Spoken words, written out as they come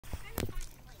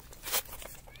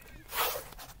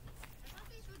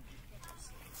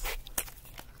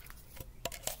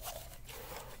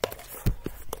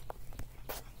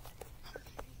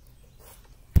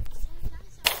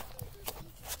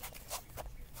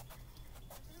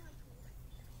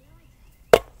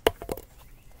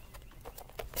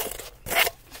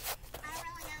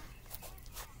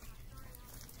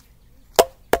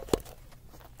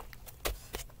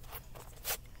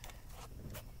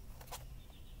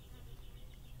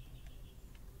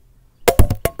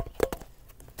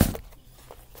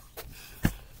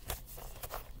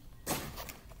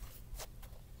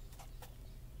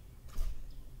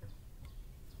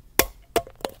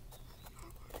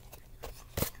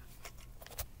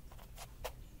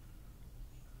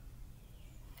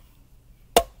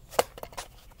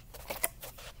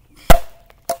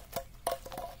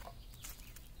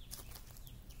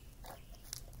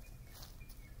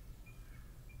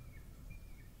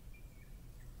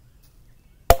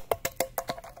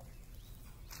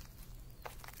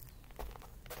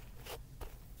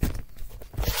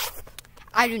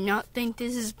I do not think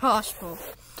this is possible.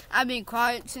 I've been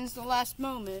quiet since the last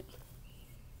moment.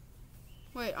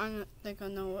 Wait, I don't think I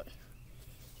know what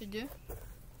to do.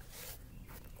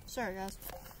 Sorry, guys.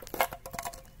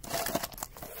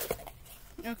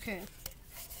 Okay.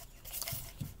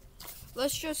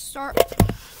 Let's just start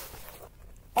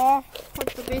off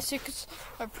with the basics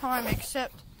of Prime,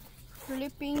 except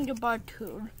flipping the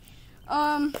button.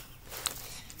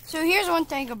 So here's one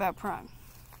thing about Prime.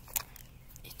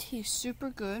 It tastes super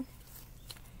good.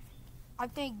 I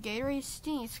think Gatorade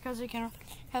stinks because it can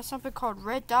have something called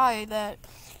red dye that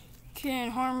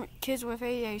can harm kids with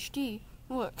ADHD.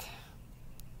 Look.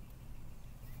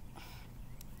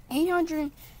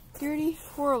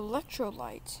 834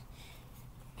 electrolytes.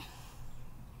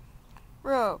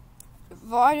 Bro,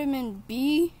 vitamin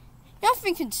B?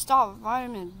 Nothing can stop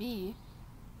vitamin B.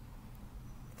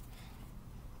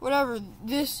 Whatever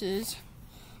this is.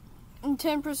 And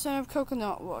 10% of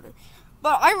coconut water.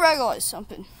 But I realized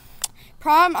something.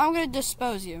 Prime, I'm going to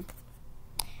dispose you.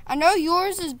 I know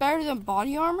yours is better than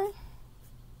body armor.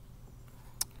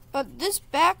 But the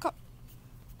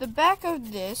back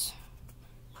of this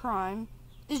Prime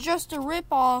is just a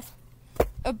rip-off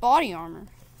of body armor.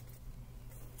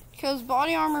 Because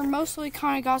body armor mostly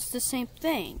kind of got the same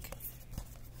thing.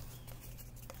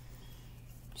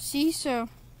 See, so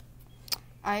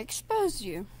I exposed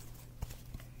you.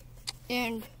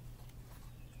 And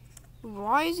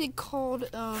why is it called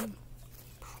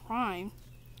Prime?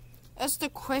 That's the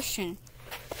question.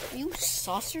 Are you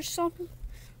sus or something?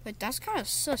 Like, that's kind of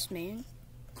sus, man.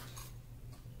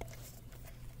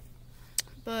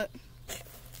 But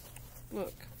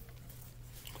look.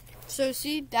 So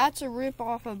see, that's a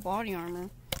rip-off of body armor.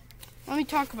 Let me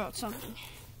talk about something.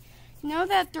 You know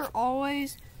that they're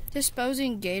always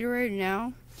disposing Gatorade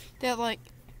now? That, like,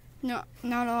 not a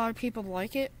lot of people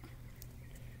like it?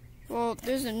 Well,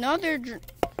 there's another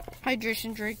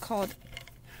hydration drink called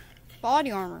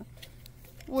Body Armor,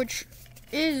 which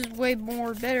is way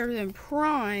more better than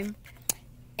Prime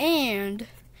and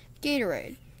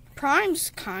Gatorade. Prime's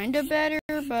kind of better,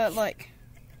 but like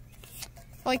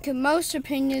in most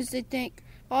opinions, they think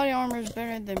Body Armor is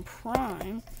better than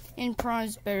Prime, and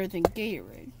Prime's better than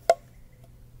Gatorade.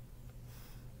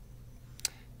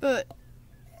 But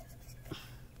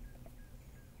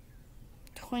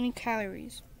 20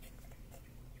 calories.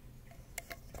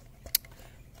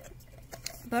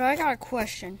 But I got a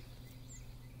question.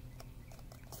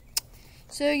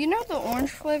 So, you know the orange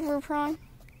flavor of Prime?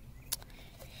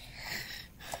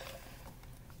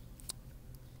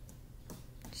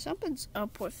 Something's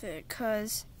up with it,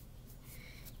 cause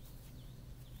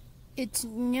does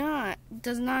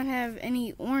not have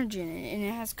any orange in it, and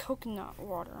it has coconut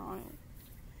water on it.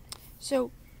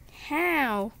 So,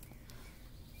 how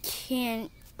can,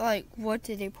 like, what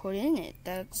did they put in it?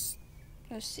 That's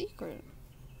a secret.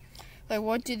 Like,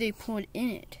 what did they put in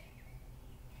it?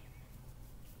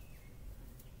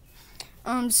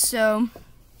 So,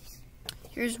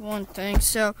 here's one thing.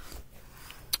 So,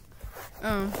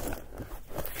 and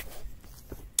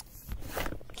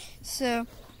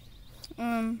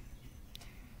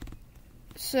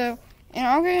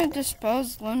I'm gonna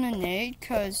dispose lemonade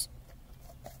because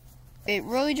it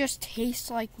really just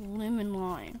tastes like lemon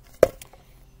lime.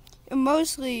 And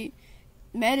mostly,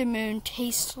 Metamoon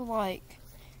tastes like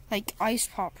Ice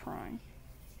Pop Prime.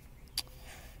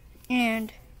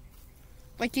 And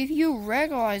like, if you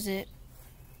regularize it,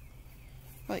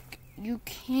 like, you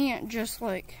can't just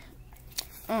like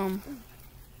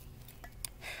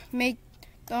make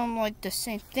them like the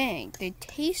same thing. They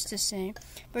taste the same,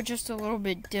 but just a little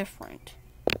bit different.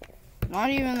 Not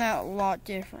even that lot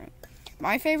different.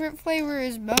 My favorite flavor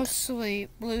is mostly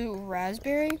blue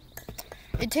raspberry.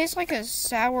 It tastes like a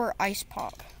sour ice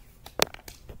pop.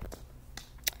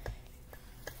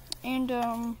 And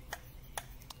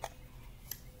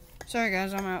sorry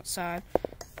guys, I'm outside.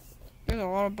 There's a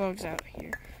lot of bugs out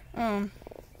here.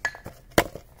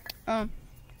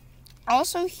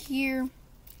 Also here,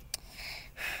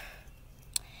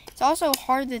 it's also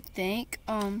hard to think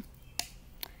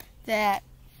that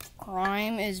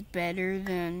Prime is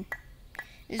the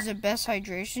best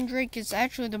hydration drink. It's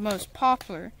actually the most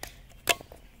popular.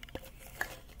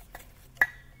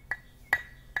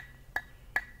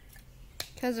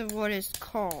 Because of what it's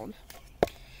called.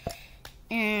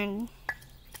 And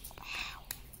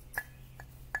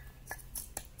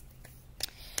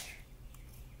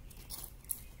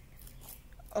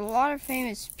a lot of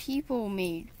famous people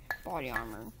made body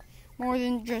armor. More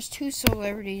than just two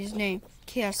celebrities named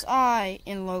KSI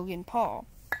and Logan Paul.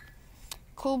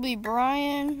 Kobe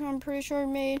Bryant, I'm pretty sure,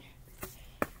 made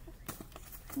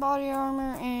body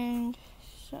armor, and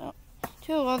so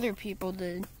Two other people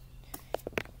did.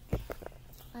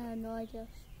 I have no idea.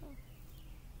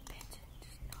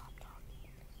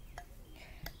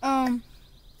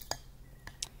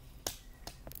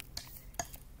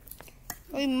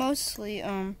 Mostly,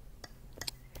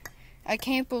 I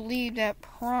can't believe that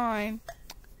Prime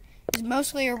is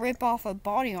mostly a ripoff of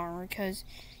body armor, because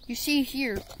you see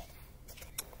here,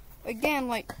 again,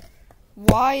 like,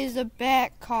 why is the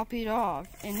back copied off?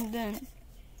 And then,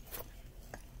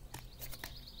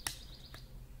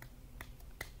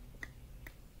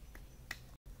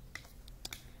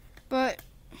 but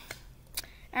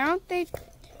I don't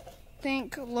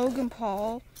think Logan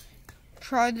Paul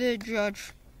tried to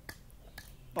judge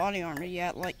body armor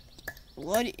yet. Like,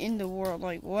 what in the world?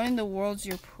 Like, what in the world's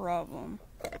your problem?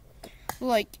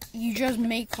 Like, you just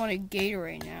make fun of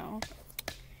Gatorade now.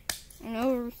 And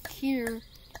over here,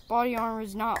 body armor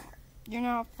is not, you're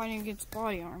not fighting against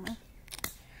body armor.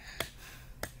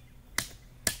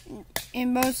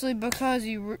 And mostly because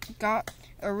you got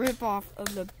a ripoff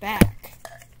of the back.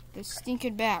 The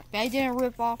stinking back. That didn't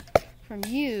rip off from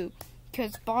you,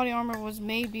 because body armor was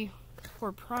made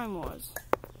before Prime was.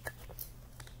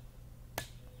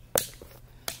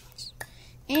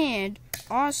 And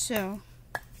also,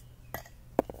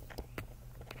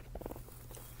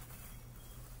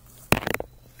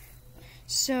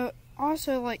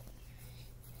 like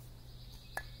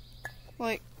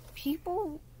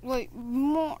people, like,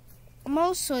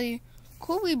 mostly,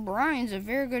 Kobe Bryant's a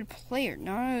very good player,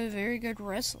 not a very good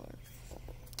wrestler.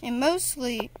 And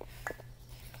mostly,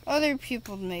 other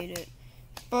people made it,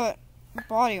 but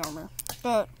body armor.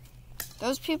 But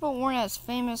those people weren't as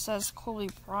famous as Kobe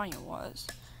Bryant was.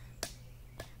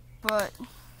 But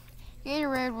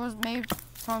Gatorade was made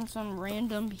from some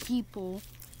random people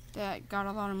that got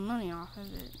a lot of money off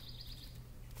of it.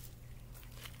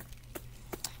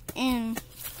 And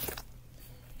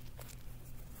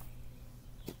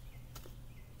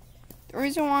the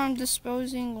reason why I'm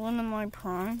disposing Lemon Lime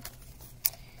Prime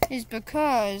is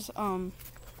because Lemon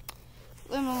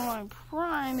Lime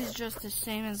Prime is just the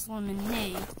same as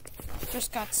lemonade,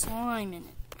 just got slime in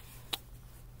it.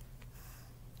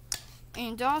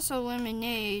 And also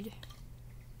lemonade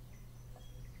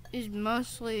is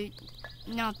mostly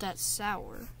not that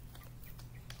sour.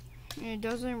 And it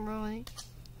doesn't really,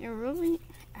 it really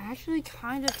actually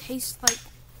kind of tastes like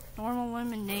normal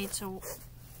lemonade. So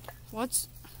why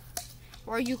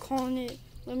are you calling it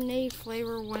lemonade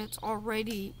flavor when it's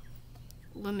already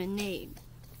lemonade?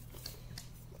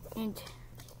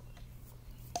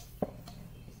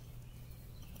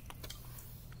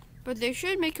 But they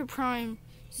should make a Prime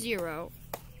Zero.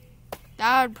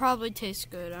 That would probably taste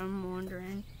good. I'm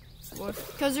wondering,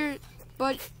 because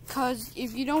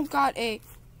if you don't got they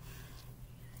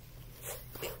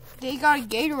got a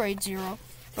Gatorade Zero,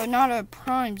 but not a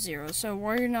Prime Zero. So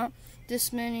why are you not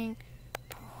dismantling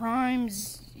Prime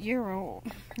Zero,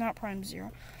 not Prime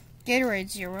Zero, Gatorade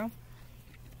Zero?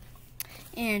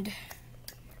 And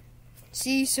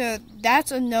see, so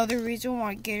that's another reason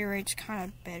why Gatorade's kind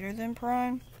of better than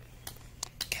Prime,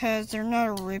 because they're not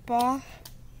a ripoff.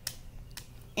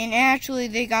 And actually,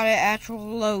 they got an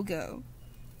actual logo,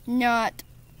 not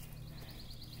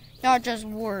just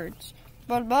words.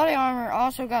 But Body Armor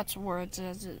also got words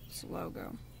as its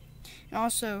logo. And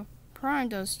also, Prime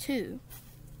does too.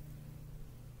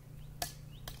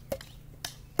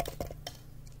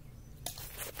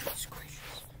 Goodness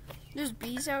gracious. There's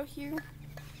bees out here.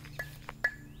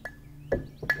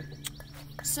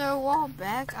 So, a while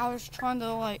back, I was trying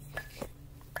to, like,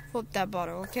 flip that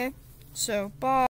bottle, okay? So, bye.